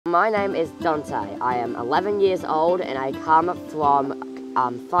My name is Dante. I am 11 years old and I come from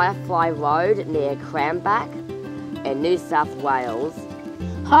Firefly Road near Cranbrook in New South Wales.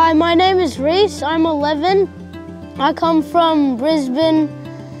 Hi, my name is Rhys. I'm 11. I come from Brisbane,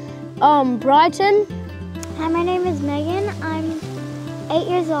 Brighton. Hi, my name is Megan. I'm 8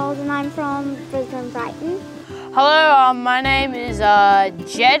 years old and I'm from Brisbane, Brighton. Hello, my name is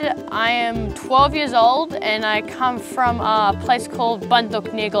Jed. I am 12 years old and I come from a place called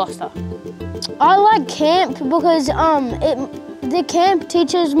Bundook near Gloucester. I like camp because the camp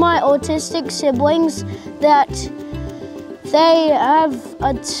teaches my autistic siblings that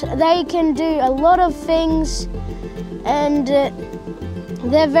they can do a lot of things, and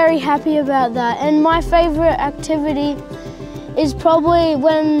they're very happy about that. And my favorite activity is probably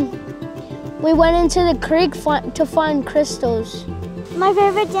when we went into the creek to find crystals. My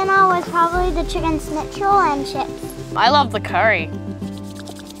favorite dinner was probably the chicken schnitzel and chips. I love the curry.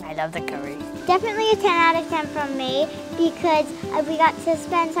 I love the curry. Definitely a 10 out of 10 from me because we got to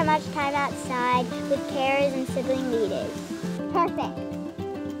spend so much time outside with carers and sibling leaders. Perfect.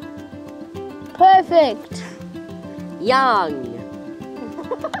 Perfect. Young.